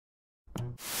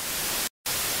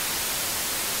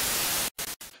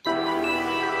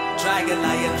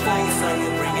DragonLion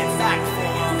FullCircle, bring it back for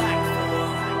you.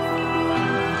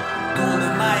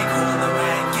 Golden mic, hold the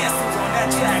man, guess who's on that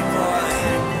track, boy?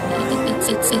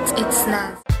 It's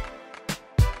nice.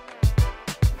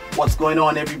 What's going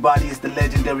on, everybody? It's the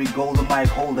legendary golden mic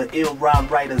holder, ill rhyme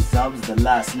writer Zubz, the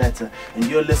last letter, and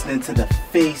you're listening to the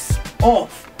Face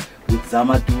Off with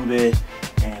Zama Dube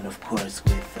and of course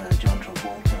with John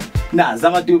Travolta. Nah,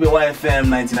 Zama Dube YFM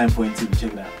 99.2.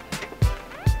 Check it out.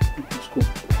 It's cool.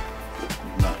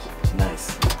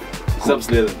 Nice. Zubz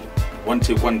Letta. One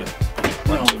take wonder.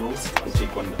 One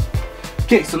take wonder.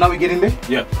 Okay, so now we get in there?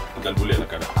 Yeah.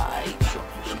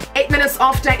 8 minutes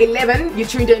after 11, you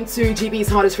tuned into GB's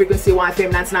hottest frequency,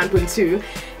 YFM 99.2,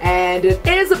 and it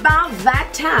is about that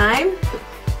time.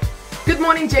 Good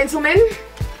morning, gentlemen.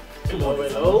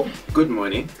 Hello. Good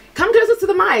morning. Come closer to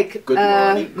the mic. Good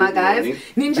morning. My guys.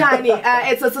 Ninjani.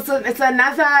 It's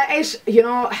another ish, you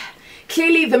know,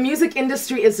 clearly the music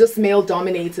industry is just male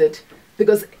dominated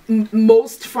because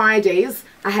most Fridays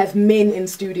I have men in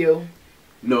studio.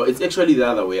 No, it's actually the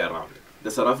other way around. The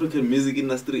South African music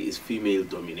industry is female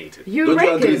dominated. You Don't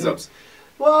reckon? you agree, Zubz?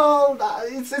 Well,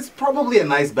 it's probably a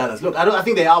nice balance. Look, I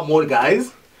think there are more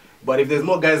guys. But if there's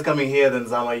more guys coming here than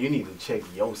Zama, you need to check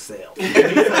yourself. I need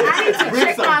to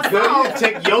check myself.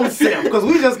 Check yourself, because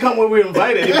we just come when we're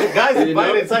invited. If the guys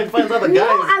invited, so I find other guys. No,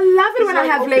 I love it when I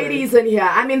have ladies in here.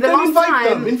 I mean, the last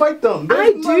time invite them.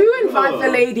 I do invite the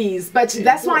ladies, but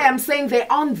that's why I'm saying there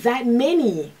aren't that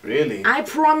many. Really? I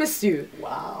promise you.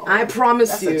 Wow. I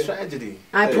promise you. That's a tragedy.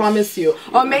 I promise you.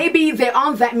 Or maybe there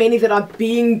aren't that many that are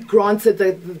being granted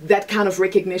that kind of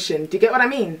recognition. Do you get what I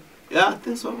mean? Yeah, I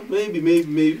think so.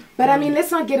 Maybe. But I mean,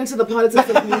 let's not get into the politics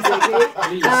of music.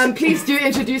 Eh? Please do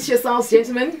introduce yourselves,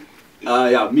 gentlemen.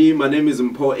 Yeah, my name is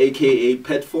Mpo, aka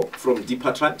Petfo from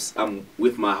Deeper Tribes. I'm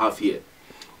with my half here.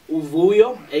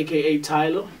 Uvuyo, aka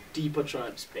Tyler, Deeper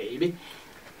Tribes, baby.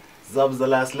 Zubz the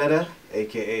last letter,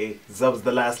 aka Zubz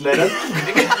the last letter.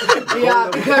 Yeah,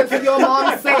 because your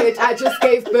mom said I just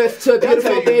gave birth to a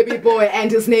beautiful baby boy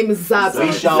and his name is Zubz.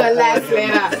 The last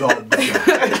letter.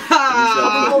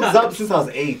 I've known Zubz since I was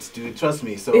 8, dude. Trust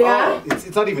me. So yeah.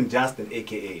 It's not even just an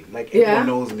AKA. Like everyone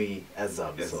knows me as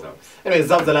Zubz. Yes, so. Zubz. Anyway,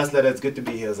 Zubz the last letter. It's good to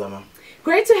be here, Zama.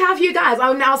 Great to have you guys. I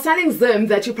was telling Zim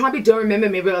that you probably don't remember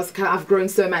me because I've grown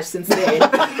so much since then.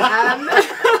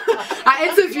 I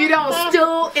interviewed, I was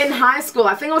still in high school.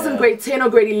 I think I was in grade 10 or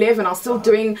grade 11. I was still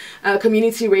doing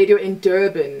community radio in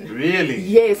Durban. Really?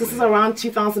 Yes, this is around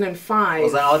 2005.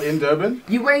 Was I out in Durban?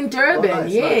 You were in Durban,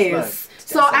 nice, yes. nice.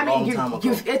 So I mean,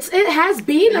 it has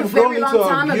been a very long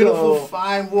time ago. Beautiful,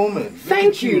 fine woman.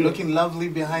 Thank you. Looking lovely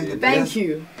behind the desk. Thank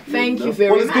you. Thank you very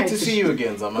much. Well, it's good to see you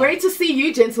again, Zama. Great to see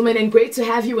you, gentlemen, and great to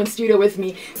have you in studio with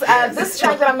me. This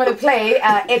track that I'm going to play,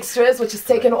 Extras, which is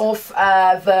taken off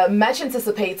the much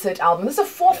anticipated album. This is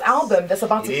a 4th album that's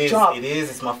about to drop. It is.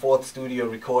 It's my 4th studio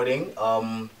recording.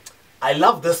 I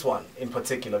love this one in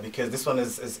particular because this one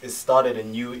is started a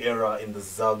new era in the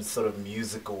Zubz sort of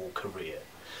musical career.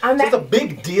 So it's a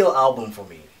big deal album for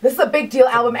me. This is a big deal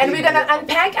album, and we're going to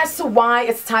unpack as to why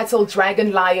it's titled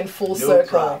DragonLion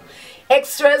FullCircle.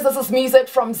 Extras, this is music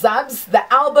from Zubz.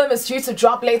 The album is due to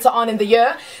drop later on in the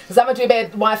year. Zama Dube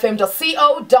at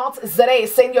YFM.co.za.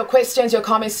 Send your questions, your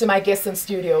comments to my guests in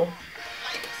studio.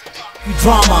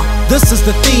 Drama, this is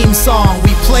the theme song.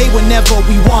 We play whenever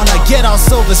we wanna get our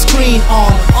silver screen on.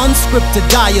 Unscripted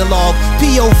dialogue,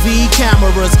 POV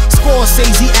cameras,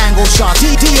 Scorsese angle shots,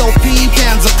 DOP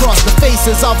pans across the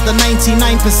faces of the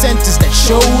 99%ers that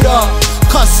showed up.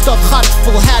 Cussed up,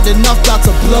 hotful, had enough, got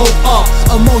to blow up.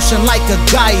 Emotion like a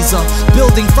geyser,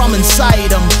 building from inside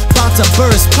them. About to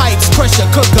burst pipes, pressure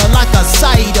cooker like a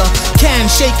cider. Can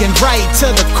shaking right to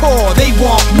the core, they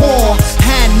want more.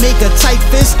 Hand make a tight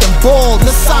fist and ball,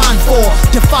 the sign for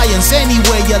defiance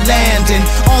anywhere you're landing.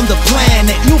 On the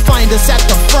planet, you find us at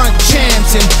the front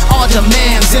chanting. Our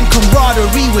demands and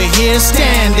camaraderie, we're here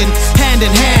standing. Hand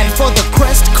in hand for the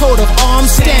crest, coat of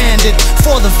arms standing.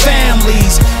 For the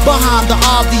families, behind the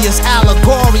obvious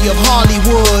allegory of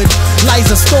Hollywood lies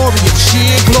a story of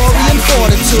sheer glory and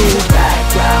fortitude.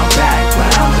 Background,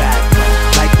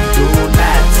 like we do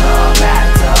matter.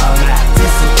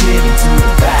 Disappear into the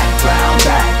background,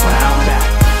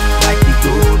 like we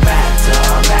do matter.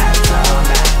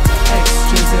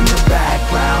 Extras in the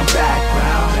background,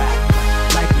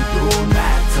 like we do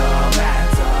matter.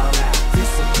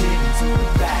 Disappear into the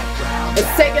background.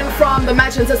 It's taken from the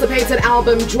much anticipated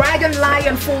album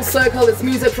DragonLion FullCircle. It's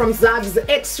music from Zubz.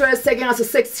 Extras taking us to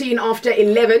 16 after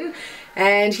 11.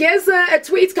 And here's a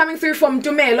tweet coming through from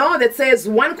Dumelo that says,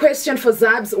 one question for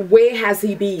Zubz, where has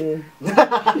he been?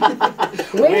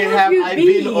 Where have you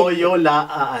been?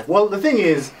 Well, the thing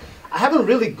is, I haven't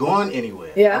really gone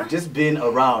anywhere. Yeah. I've just been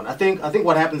around. I think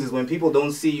what happens is when people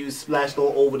don't see you splashed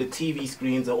all over the TV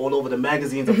screens or all over the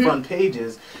magazines or front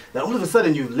pages, that all of a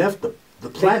sudden you've left the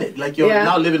planet, like you're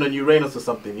now living on Uranus or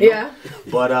something. You know?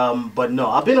 But no,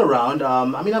 I've been around.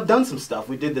 I mean, I've done some stuff.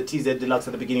 We did the TZ Deluxe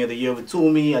at the beginning of the year with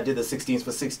Toomey. I did the 16s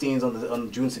for 16s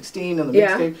on June 16 on the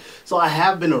mixtape. So I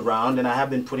have been around, and I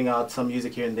have been putting out some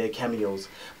music here and there, cameos.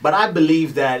 But I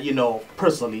believe that, you know,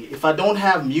 personally, if I don't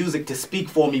have music to speak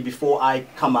for me before I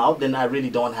come out, then I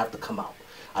really don't have to come out.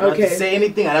 I don't have to say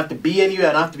anything. I don't have to be anywhere.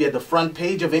 I don't have to be at the front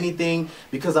page of anything,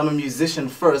 because I'm a musician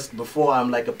first before I'm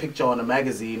like a picture on a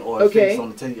magazine or a face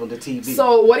on the TV.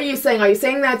 So what are you saying? Are you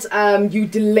saying that you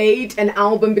delayed an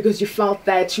album because you felt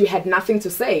that you had nothing to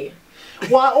say?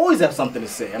 Well, I always have something to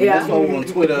say. I mean, that's why we're on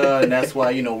Twitter, and that's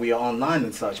why, you know, we are online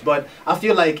and such. But I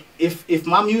feel like if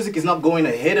my music is not going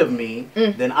ahead of me,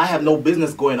 then I have no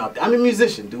business going out there. I'm a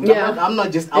musician, dude. I'm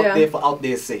not just out there for out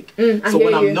there's sake. So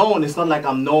when I'm known, it's not like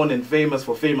I'm known and famous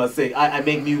for famous sake. I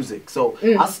make music. So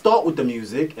I start with the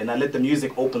music, and I let the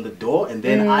music open the door, and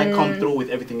then I come through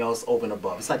with everything else over and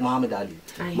above. It's like Muhammad Ali.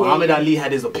 Muhammad Ali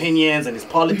had his opinions and his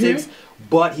politics,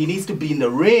 but he needs to be in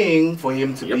the ring for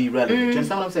him to be relevant. Do you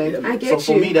understand what I'm saying? I get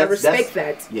so for me, I respect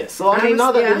that. Yes. So I mean,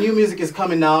 now that the new music is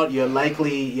coming out, you're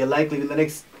likely in the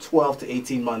next 12 to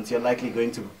 18 months, you're likely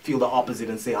going to feel the opposite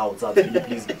and say, "How it's up? Can you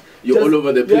please?" You're all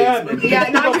over the place. Yeah,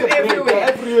 now you're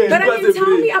everywhere. But I mean,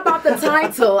 tell me about the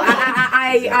title.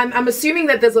 I'm assuming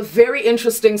that there's a very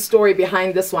interesting story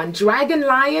behind this one.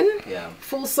 DragonLion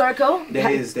FullCircle.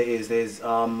 There is.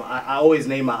 I always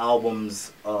name my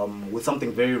albums with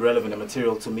something very relevant and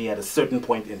material to me at a certain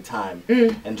point in time.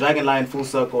 And DragonLion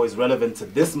FullCircle is relevant to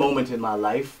this moment in my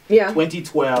life.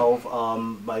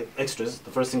 2012, by Extras,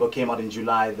 the first single came out in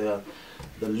July, the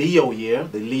Leo year,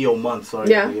 the Leo month, sorry.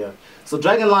 So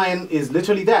DragonLion is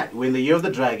literally that. We're in the year of the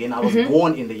dragon. I was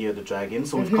born in the year of the dragon,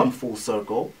 so we've come full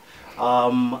circle.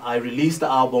 I released the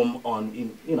album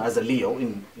as a Leo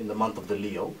in the month of the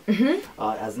Leo,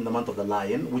 as in the month of the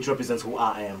lion, which represents who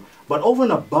I am. But over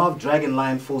and above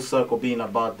DragonLion FullCircle being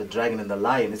about the dragon and the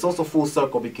lion, it's also full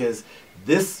circle because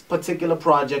this particular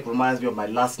project reminds me of my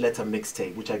last Letta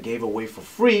mixtape, which I gave away for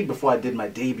free before I did my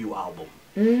debut album.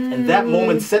 And that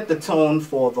moment set the tone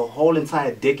for the whole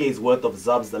entire decade's worth of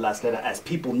Zubz, The Last Letter, as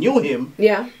people knew him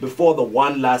before the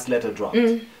one last letter dropped.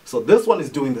 So this one is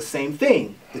doing the same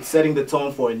thing. It's setting the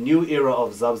tone for a new era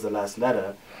of Zubz, The Last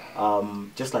Letter,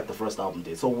 just like the first album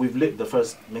did. So we've lit the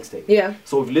first mixtape.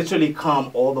 So we've literally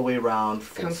come all the way around.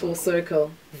 Full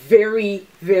circle. Very,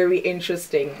 very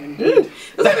interesting. This is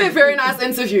going to be a very nice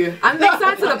interview. I'm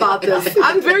excited about this.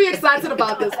 I'm very excited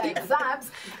about this. Zubz.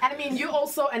 And I mean, you're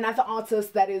also another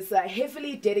artist that is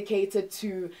heavily dedicated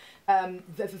to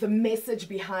the message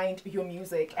behind your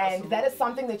music, and that is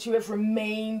something that you have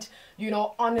remained, you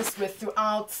know, honest with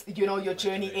throughout, you know, your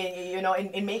journey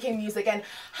in making music. And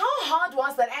how hard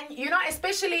was that? And you know,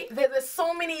 especially there's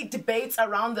so many debates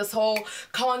around this whole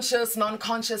conscious,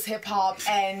 non-conscious hip hop,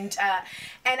 and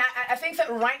I think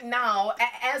that right now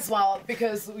as well,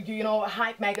 because you know,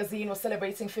 Hype magazine was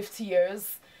celebrating 50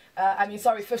 years. I mean,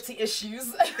 sorry, 50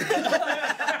 issues. Not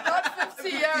 50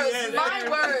 years. My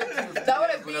word. That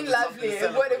would have been lovely.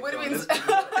 It would have been.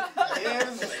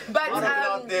 But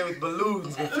out there with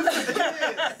balloons.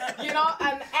 You know,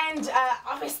 and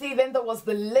obviously then there was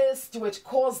the list, which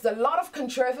caused a lot of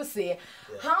controversy.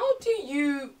 How do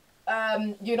you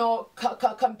you know,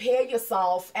 compare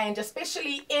yourself, and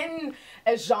especially in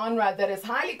a genre that is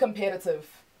highly competitive,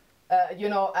 you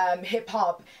know, hip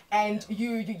hop, and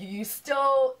you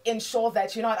still ensure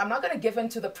that, you know, I'm not going to give in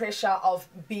to the pressure of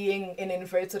being, in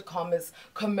inverted commas,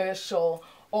 commercial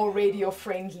or radio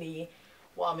friendly?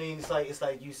 Well, I mean, it's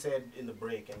like you said in the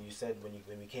break, and you said when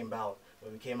we came out,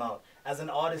 as an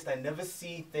artist, I never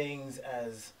see things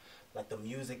as like the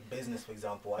music business, for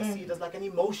example. I see it as like an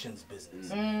emotions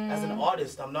business. As an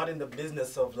artist, I'm not in the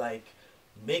business of like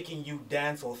making you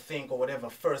dance or think or whatever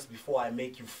first before I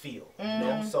make you feel, you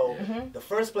know? So the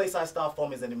first place I start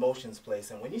from is an emotions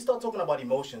place, and when you start talking about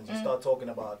emotions, you start talking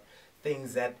about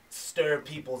things that stir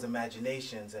people's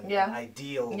imaginations and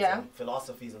ideals and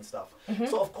philosophies and stuff.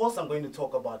 So of course I'm going to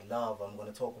talk about love, I'm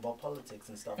going to talk about politics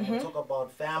and stuff, I'm going to talk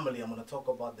about family, I'm going to talk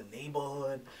about the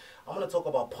neighborhood, I'm going to talk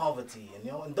about poverty, and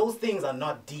you know, and those things are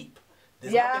not deep.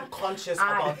 There's nothing conscious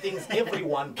about things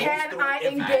everyone goes through. Can I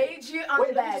engage you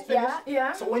on that?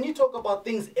 Yeah. So when you talk about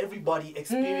things everybody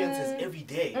experiences every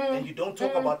day, and you don't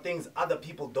talk about things other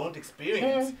people don't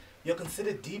experience, you're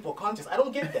considered deep or conscious. I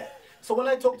don't get that. So when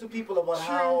I talk to people about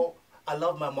I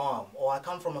love my mom, or I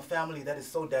come from a family that is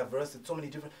so diverse, it's so many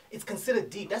different, it's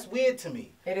considered deep. That's weird to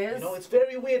me. It is. You know, it's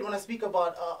very weird when I speak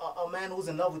about a man who's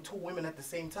in love with 2 women at the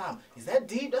same time. Is that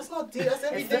deep? That's not deep. That's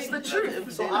everyday. That's the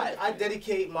truth. So I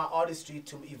dedicate my artistry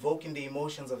to evoking the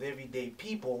emotions of everyday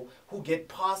people who get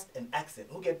past an accent,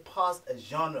 who get past a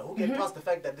genre, who get past the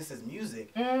fact that this is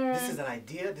music, this is an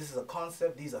idea, this is a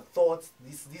concept, these are thoughts,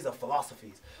 these are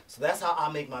philosophies. So that's how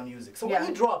I make my music. So when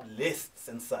you drop lists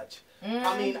and such,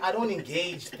 I mean, I don't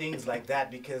engage things like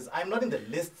that because I'm not in the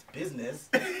lists business.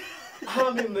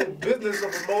 I'm in the business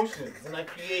of emotions, and I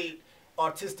create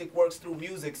artistic works through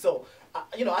music. So,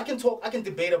 you know, I can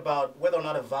debate about whether or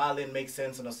not a violin makes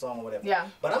sense in a song or whatever. Yeah.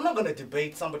 But I'm not going to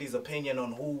debate somebody's opinion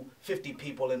on who 50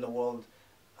 people in the world,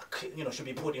 you know, should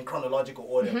be put in chronological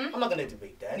order. I'm not going to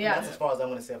debate that. Yeah. That's as far as I'm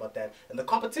going to say about that. And the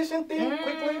competition thing,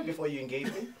 quickly, before you engage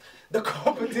me, the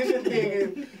competition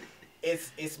thing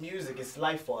is, it's music, it's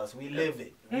life for us. We live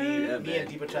it. Me and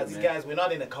Deeper Tracks, these guys, we're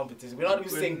not in a competition. We're not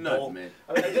Usain Bolt. I mean,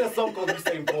 I did a song called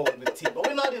Usain Bolt with the team, but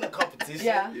we're not in a competition.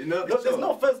 Yeah. You know, There's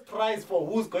no first prize for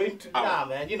who's going to, nah,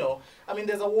 man, you know. I mean,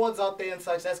 there's awards out there and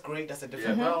such, that's great, that's a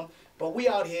different round. But we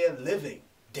out here living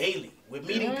daily. We're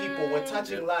meeting people, we're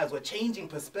touching lives, we're changing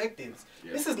perspectives.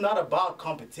 This is not about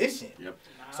competition.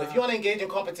 So if you want to engage in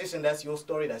competition, that's your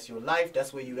story, that's your life,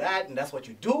 that's where you're at, and that's what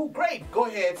you do. Great, go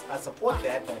ahead, I support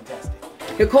that, fantastic.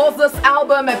 He calls this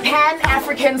album a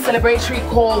Pan-African celebratory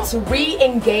call to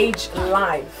re-engage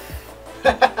life.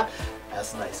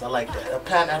 That's nice, I like that. A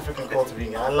Pan-African call to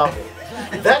re-engage, I love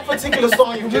it. That particular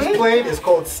song you just played is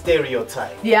called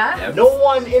Stereotype. Yeah? No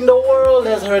one in the world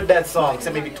has heard that song,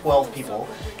 except maybe 12 people.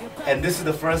 And this is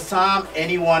the first time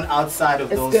anyone outside of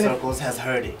those circles has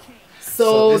heard it.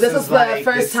 So this is the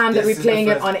first time that we're playing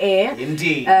it on air.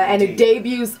 Indeed. And it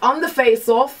debuts on the Face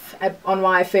Off on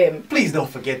YFM. Please don't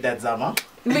forget that, Zama.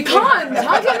 We can't.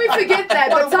 How can we forget that?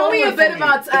 But tell me a bit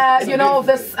about, you know,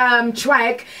 this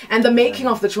track and the making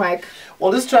of the track.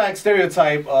 Well, this track,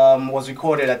 Stereotype, was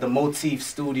recorded at the Motif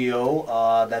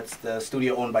Studio. That's the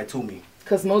studio owned by Toomey.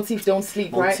 Because Motif don't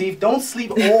sleep, right? Motif don't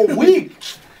sleep all week.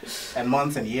 And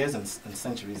months and years and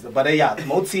centuries. But yeah,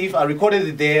 Motif, I recorded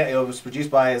it there. It was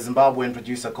produced by a Zimbabwean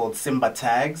producer called Simba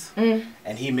Tags.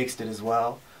 And he mixed it as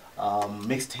well.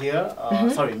 Mixed here,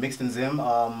 mixed in Zim,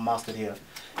 mastered here.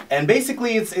 And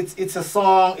basically it's a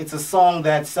song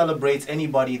that celebrates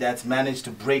anybody that's managed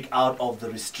to break out of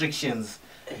the restrictions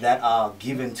that are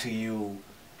given to you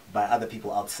by other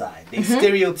people outside. They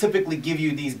stereotypically give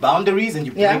you these boundaries and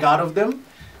you break out of them.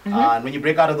 And when you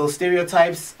break out of those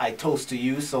stereotypes, I toast to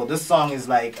you. So this song is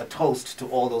like a toast to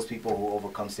all those people who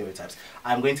overcome stereotypes.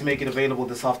 I'm going to make it available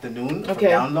this afternoon for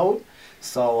download.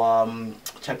 So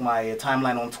check my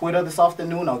timeline on Twitter this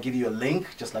afternoon. I'll give you a link,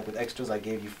 just like with extras I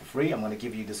gave you for free. I'm going to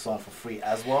give you this song for free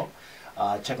as well.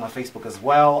 Check my Facebook as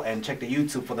well, and check the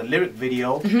YouTube for the lyric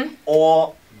video.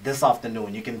 Or this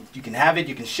afternoon, you can have it,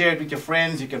 you can share it with your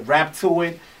friends, you can rap to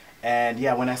it, and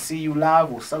yeah, when I see you live,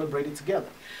 we'll celebrate it together.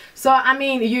 So, I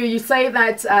mean, you say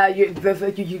that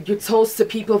you toast to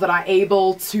people that are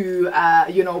able to,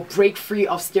 you know, break free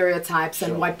of stereotypes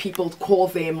and what people call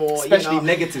them, or especially, you know,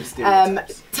 negative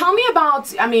stereotypes. Tell me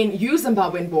about, I mean, you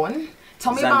Zimbabwean born.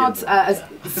 Tell me about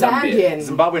Zambian.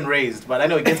 Zimbabwean raised, but I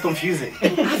know it gets confusing.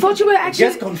 I thought you were actually... It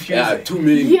gets confusing. Yeah, too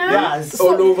many. Yeah,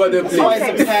 all over the place.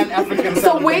 Okay. It's a Pan-African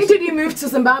So when did you move to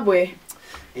Zimbabwe?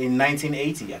 In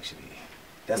 1980, actually.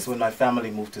 That's when my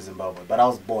family moved to Zimbabwe, but I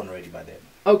was born already by then.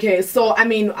 Okay, so I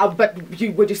mean, but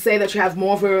would you say that you have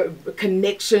more of a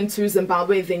connection to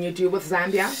Zimbabwe than you do with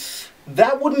Zambia?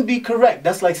 That wouldn't be correct.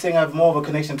 That's like saying I have more of a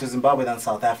connection to Zimbabwe than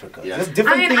South Africa. Yeah. Just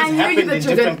different things happen in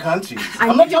different countries.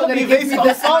 I'm not trying to be racist.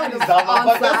 I'm sorry,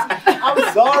 Zama, but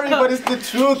I'm sorry, but it's the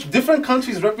truth. Different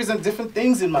countries represent different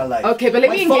things in my life. Okay, but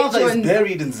let me engage you. My father is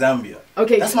buried in Zambia.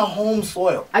 Okay, that's my home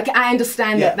soil. I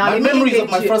understand that. Now, my memories of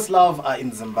my first love are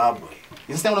in Zimbabwe.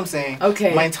 You understand what I'm saying?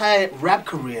 Okay. My entire rap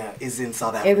career is in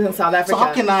South Africa. It's in South Africa. So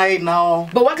how can I now...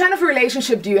 But what kind of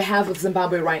relationship do you have with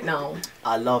Zimbabwe right now?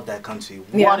 I love that country.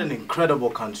 What an incredible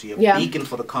country. A beacon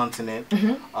for the continent.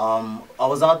 I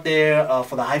was out there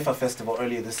for the Haifa Festival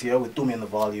earlier this year with Tumi and the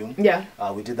Volume. Yeah.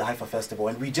 We did the Haifa Festival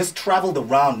and we just traveled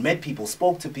around, met people,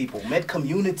 spoke to people, met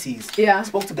communities. Yeah.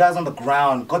 Spoke to guys on the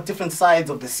ground, got different sides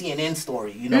of the CNN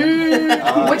story, you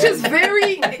know. Which is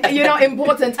very, you know,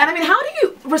 important. And I mean, how do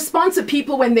you respond to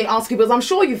people when they ask you? Because I'm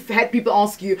sure you've had people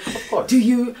ask you, of course, do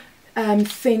you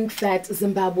think that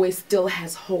Zimbabwe still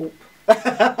has hope?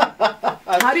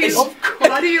 How do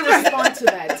you respond to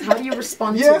that? How do you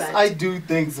respond to that? Yes, I do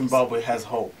think Zimbabwe has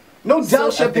hope. No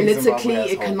doubt.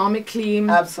 Socio-politically, economically.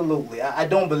 Absolutely. I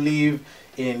don't believe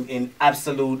in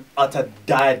absolute, utter,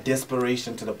 dire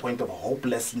desperation to the point of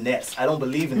hopelessness. I don't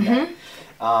believe in that.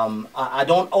 I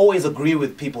don't always agree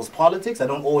with people's politics. I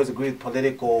don't always agree with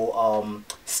political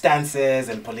stances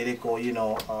and political,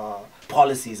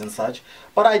 policies and such.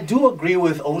 But I do agree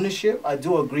with ownership. I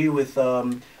do agree with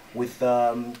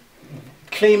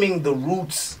claiming the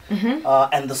roots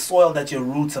and the soil that your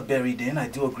roots are buried in. I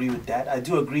do agree with that. I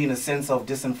do agree in a sense of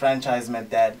disenfranchisement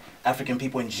that African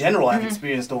people in general have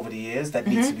experienced over the years that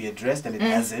needs to be addressed, and it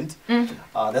hasn't.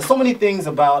 There's so many things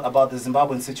about the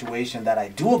Zimbabwean situation that I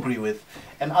do agree with,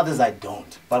 and others I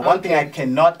don't. But one thing I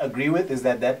cannot agree with is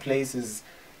that place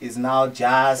is now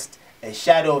just a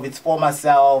shadow of its former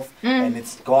self, and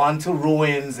it's gone to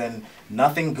ruins, and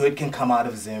nothing good can come out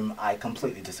of Zim. I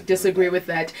completely disagree with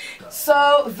that.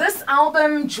 So this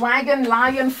album,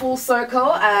 DragonLion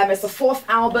FullCircle, it's the 4th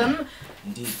album.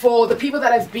 Indeed. For the people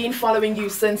that have been following you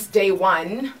since day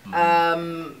one,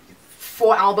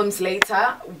 4 albums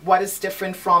later, what is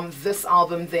different from this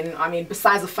album then? I mean,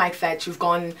 besides the fact that you've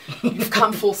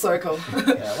come full circle.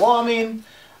 Yeah, well, I mean,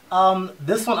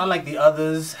 this one, unlike the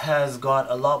others, has got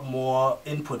a lot more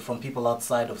input from people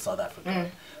outside of South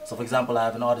Africa. So, for example, I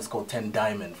have an artist called 10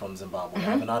 Diamond from Zimbabwe. I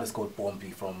have an artist called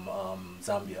Pompi from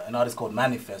Zambia. An artist called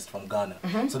Manifest from Ghana.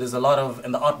 So there's a lot of,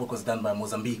 and the artwork was done by a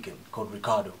Mozambican called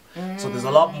Ricardo. So there's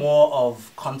a lot more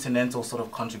of continental sort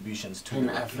of contributions to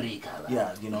Africa.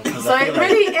 Yeah, So it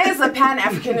really is a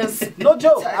Pan-Africanist. No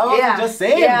joke. I wasn't just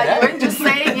saying that. You weren't just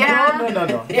saying,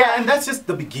 No. Yeah, and that's just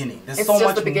the beginning. There's so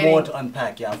much more to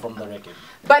unpack, from the record.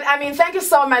 But I mean, thank you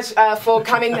so much for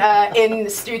coming in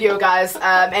studio, guys,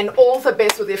 and all the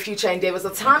best with your future endeavors.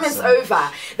 The time is over.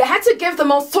 They had to give the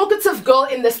most talkative girl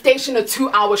in the station a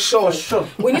 2-hour show. For sure.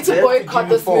 We need to boycott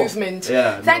this movement.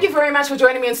 Thank you very much for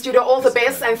joining me in studio. All the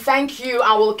best, and thank you.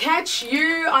 I will catch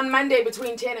you on Monday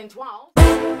between 10 and 12.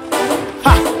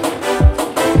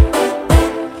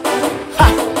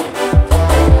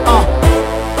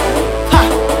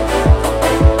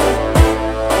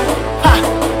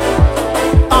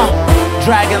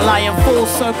 DragonLion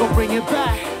FullCircle, bring it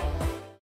back.